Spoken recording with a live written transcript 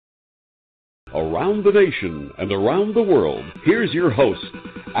Around the nation and around the world, here's your host,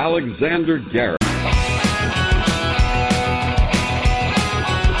 Alexander Garrett.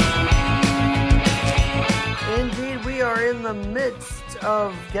 Indeed, we are in the midst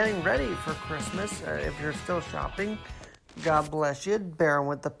of getting ready for Christmas. If you're still shopping, God bless you. Bearing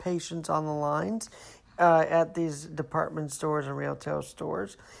with the patience on the lines at these department stores and retail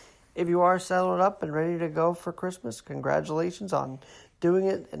stores. If you are settled up and ready to go for Christmas, congratulations on doing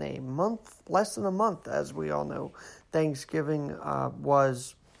it in a month, less than a month. As we all know, Thanksgiving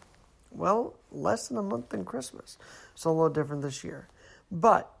was, less than a month than Christmas. So a little different this year.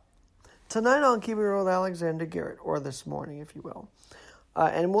 But tonight on Keep It Real with Alexander Garrett, or this morning, if you will.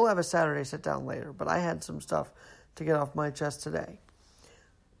 And we'll have a Saturday sit down later, but I had some stuff to get off my chest today.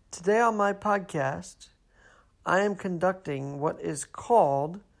 Today on my podcast, I am conducting what is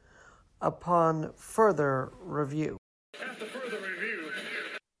called Upon Further Review. After further review.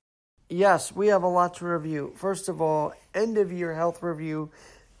 Yes, we have a lot to review. First of all, end of year health review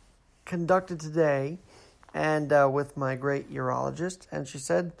conducted today and with my great urologist. And she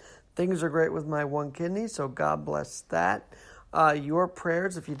said things are great with my one kidney, so God bless that. Your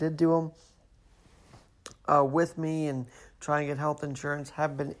prayers, if you did do them with me and try and get health insurance,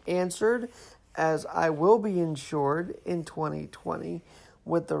 have been answered, as I will be insured in 2020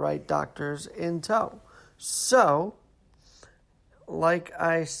 with the right doctors in tow. So, like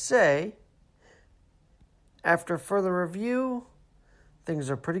I say, after further review, things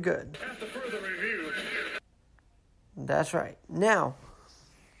are pretty good. After further review. That's right. Now,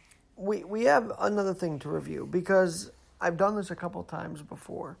 we have another thing to review, because I've done this a couple times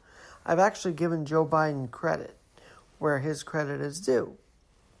before. I've actually given Joe Biden credit where his credit is due.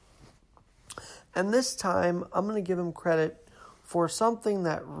 And this time, I'm going to give him credit for something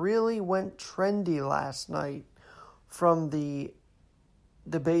that really went trendy last night from the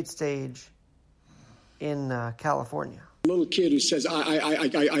debate stage in California. A little kid who says, I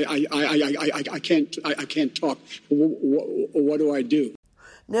can't talk. What do I do?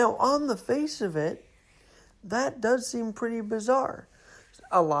 Now, on the face of it, that does seem pretty bizarre.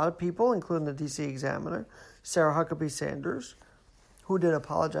 A lot of people, including the D.C. Examiner, Sarah Huckabee Sanders, who did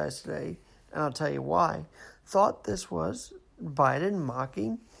apologize today, and I'll tell you why, thought this was Biden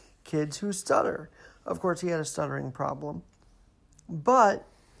mocking kids who stutter. Of course, he had a stuttering problem. But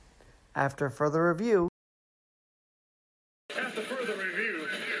after further review,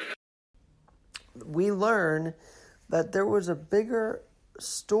 we learn that there was a bigger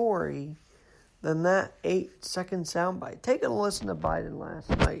story than that 8-second soundbite. Take a listen to Biden last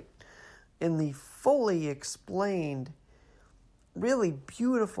night in the fully explained, really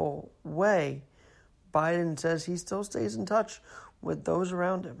beautiful way. Biden says he still stays in touch with those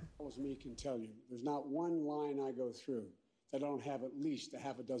around him. Me can tell you, there's not one line I go through that I don't have at least a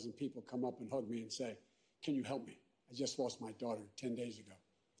half a dozen people come up and hug me and say, can you help me? I just lost my daughter 10 days ago.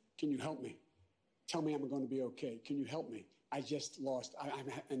 Can you help me? Tell me I'm going to be okay. Can you help me? I just lost.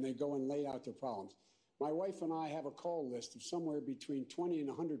 And they go and lay out their problems. My wife and I have a call list of somewhere between 20 and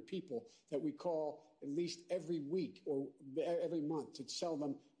 100 people that we call at least every week or every month to tell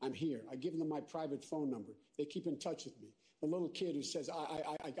them I'm here. I give them my private phone number. They keep in touch with me. The little kid who says,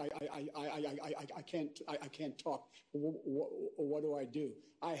 I can't talk. What do I do?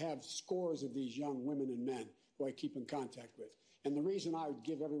 I have scores of these young women and men who I keep in contact with. And the reason I would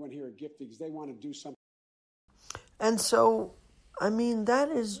give everyone here a gift is they want to do something. And so, I mean, that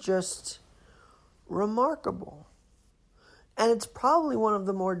is just remarkable. And it's probably one of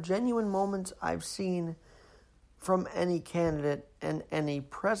the more genuine moments I've seen from any candidate and any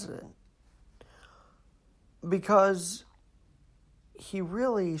president. Because he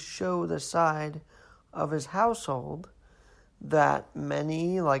really showed a side of his household that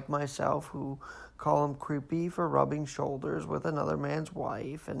many, like myself, who call him creepy for rubbing shoulders with another man's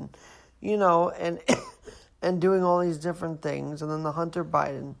wife and, and doing all these different things. And then the Hunter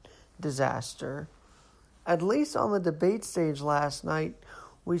Biden disaster. At least on the debate stage last night,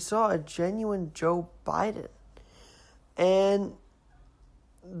 we saw a genuine Joe Biden. And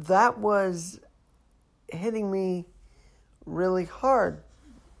that was hitting me really hard.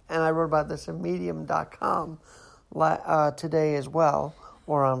 And I wrote about this at medium.com today as well,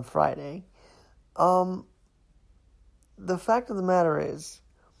 or on Friday. The fact of the matter is,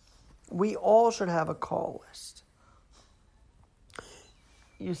 we all should have a call list.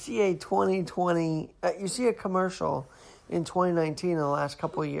 You see a commercial in 2019 in the last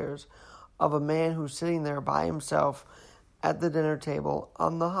couple of years of a man who's sitting there by himself at the dinner table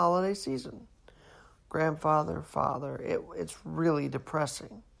on the holiday season. Grandfather, father, it's really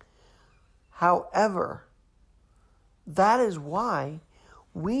depressing. However, that is why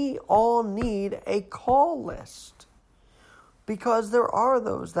We all need a call list, because there are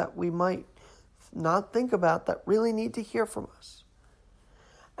those that we might not think about that really need to hear from us.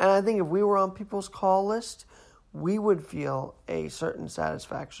 And I think if we were on people's call list, we would feel a certain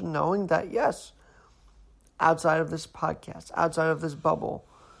satisfaction knowing that, yes, outside of this podcast, outside of this bubble,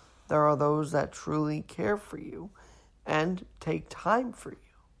 there are those that truly care for you and take time for you.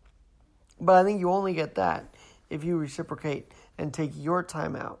 But I think you only get that if you reciprocate and take your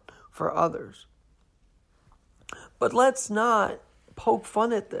time out for others. But let's not poke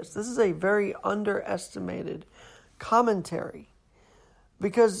fun at this. This is a very underestimated commentary,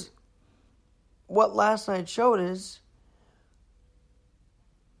 because what last night showed is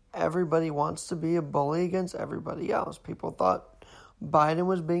everybody wants to be a bully against everybody else. People thought Biden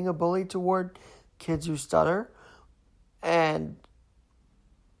was being a bully toward kids who stutter, and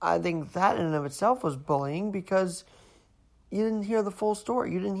I think that in and of itself was bullying, because you didn't hear the full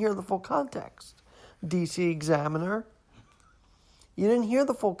story. You didn't hear the full context. DC Examiner. You didn't hear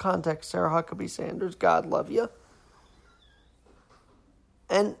the full context, Sarah Huckabee Sanders. God love you.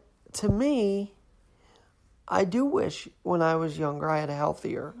 And to me, I do wish when I was younger I had a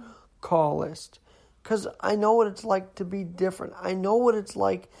healthier call list, because I know what it's like to be different. I know what it's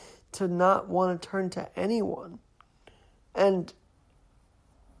like to not want to turn to anyone and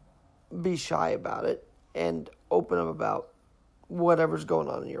be shy about it and open up about whatever's going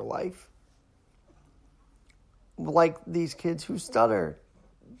on in your life, like these kids who stutter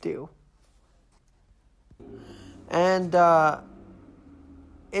do. And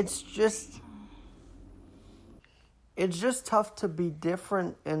it's just tough to be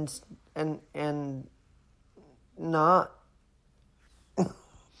different and not.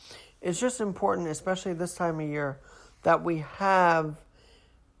 It's just important, especially this time of year, that we have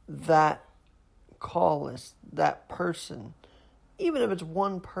that call list, that person, even if it's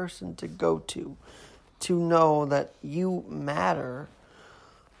one person to go to know that you matter.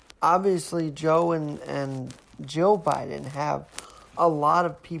 Obviously, Joe and Jill Biden have a lot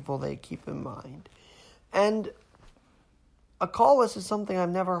of people they keep in mind. And a call list is something I've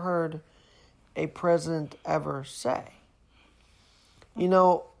never heard a president ever say. You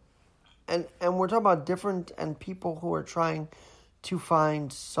know, and we're talking about different and people who are trying to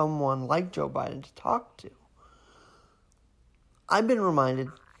find someone like Joe Biden to talk to. I've been reminded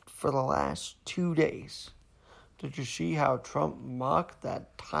for the last 2 days. Did you see how Trump mocked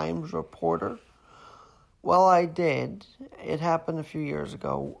that Times reporter? Well, I did. It happened a few years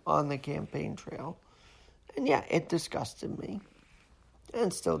ago on the campaign trail. And yeah, it disgusted me.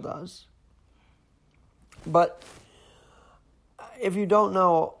 And still does. But if you don't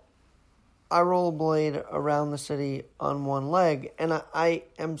know, I rollerblade around the city on one leg. And I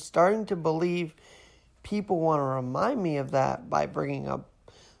am starting to believe people want to remind me of that by bringing up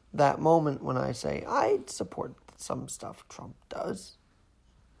that moment when I say, I support some stuff Trump does.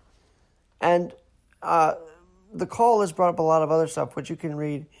 And the call has brought up a lot of other stuff, which you can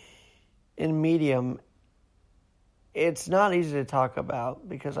read in Medium. It's not easy to talk about,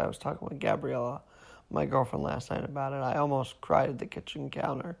 because I was talking with Gabriella, my girlfriend, last night about it. I almost cried at the kitchen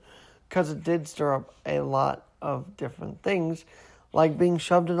counter, because it did stir up a lot of different things, like being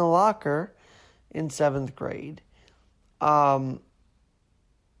shoved in a locker in 7th grade.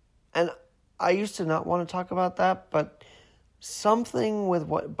 And I used to not want to talk about that, but something with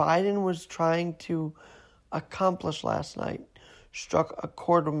what Biden was trying to accomplish last night struck a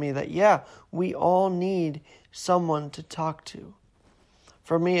chord with me that, yeah, we all need someone to talk to.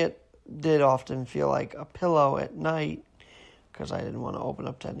 For me, it did often feel like a pillow at night, because I didn't want to open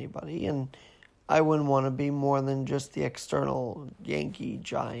up to anybody, and I wouldn't want to be more than just the external Yankee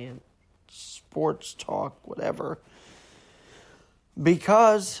Giant sports talk, whatever,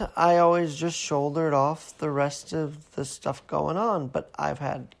 because I always just shouldered off the rest of the stuff going on. But I've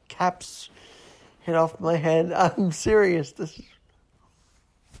had caps hit off my head. I'm serious.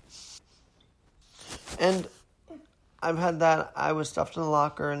 And I've had that. I was stuffed in a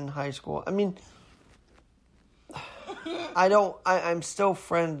locker in high school. I mean, I'm still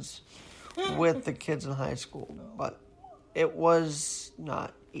friends with the kids in high school, but it was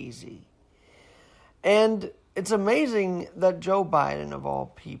not easy. And it's amazing that Joe Biden, of all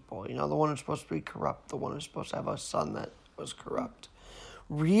people, you know, the one who's supposed to be corrupt, the one who's supposed to have a son that was corrupt,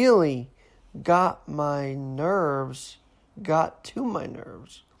 really got to my nerves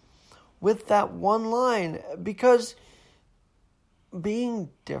with that one line, because being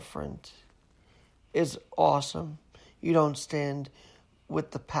different is awesome. You don't stand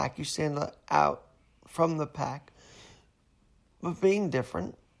with the pack, you stand out from the pack. But being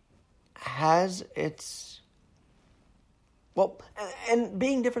different has its Well, and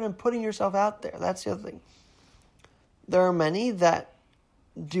being different and putting yourself out there, that's the other thing. There are many that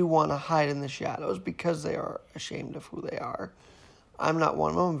do want to hide in the shadows because they are ashamed of who they are. I'm not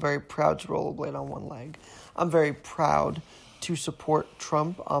one of them. I'm very proud to rollerblade on one leg. I'm very proud to support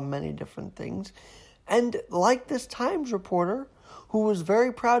Trump on many different things. And like this Times reporter who was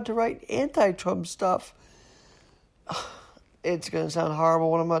very proud to write anti-Trump stuff, it's going to sound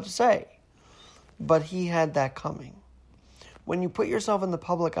horrible what I'm about to say, but he had that coming. When you put yourself in the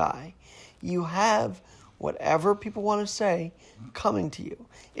public eye, you have whatever people want to say coming to you.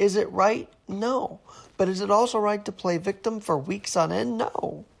 Is it right? No. But is it also right to play victim for weeks on end?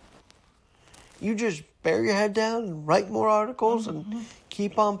 No. You just bear your head down and write more articles and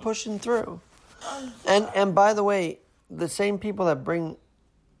keep on pushing through. And by the way, the same people that bring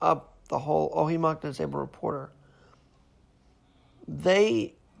up the whole, he mocked a disabled reporter,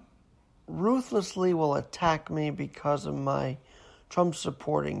 they ruthlessly will attack me because of my Trump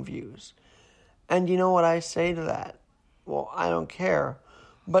supporting views. And you know what I say to that? Well, I don't care.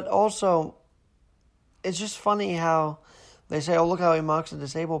 But also, it's just funny how they say, look how he mocks a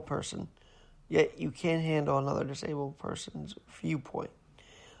disabled person. Yet you can't handle another disabled person's viewpoint.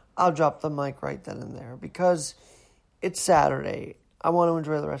 I'll drop the mic right then and there because it's Saturday. I want to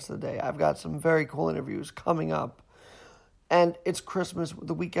enjoy the rest of the day. I've got some very cool interviews coming up. And it's Christmas,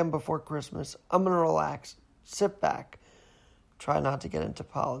 the weekend before Christmas. I'm going to relax, sit back, try not to get into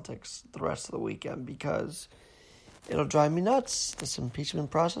politics the rest of the weekend because it'll drive me nuts. This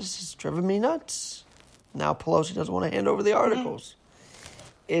impeachment process has driven me nuts. Now Pelosi doesn't want to hand over the articles.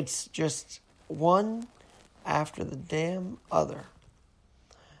 It's just one after the damn other.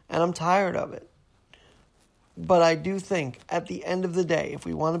 And I'm tired of it. But I do think at the end of the day, if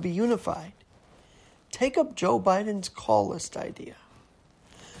we want to be unified, take up Joe Biden's call list idea.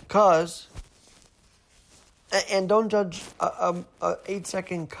 And don't judge a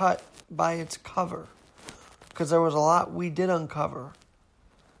 8-second cut by its cover. Because there was a lot we did uncover.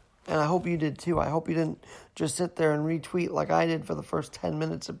 And I hope you did too. I hope you didn't just sit there and retweet like I did for the first 10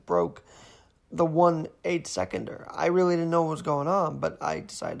 minutes it broke the 1 8-seconder. I really didn't know what was going on, but I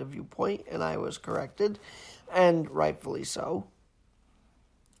decided a viewpoint and I was corrected. And rightfully so.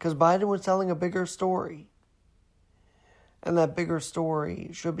 Because Biden was telling a bigger story. And that bigger story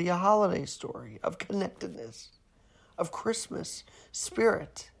should be a holiday story of connectedness, of Christmas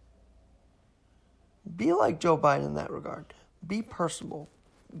spirit. Be like Joe Biden in that regard. Be personable.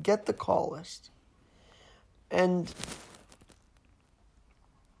 Get the call list. And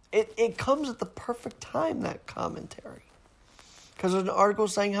it comes at the perfect time, that commentary. Because there's an article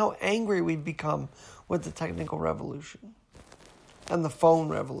saying how angry we've become with the technical revolution. And the phone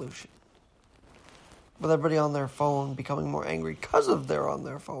revolution. With everybody on their phone becoming more angry because of they're on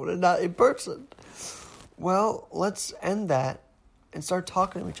their phone and not in person. Well, let's end that and start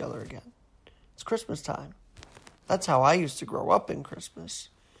talking to each other again. It's Christmas time. That's how I used to grow up in Christmas.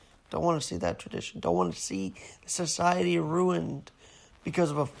 Don't want to see that tradition. Don't want to see society ruined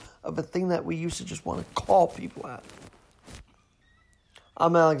because of a thing that we used to just want to call people at.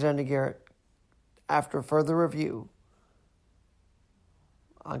 I'm Alexander Garrett. After further review,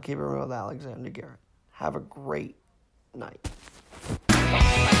 I'll keep it real with Alexander Garrett. Have a great night.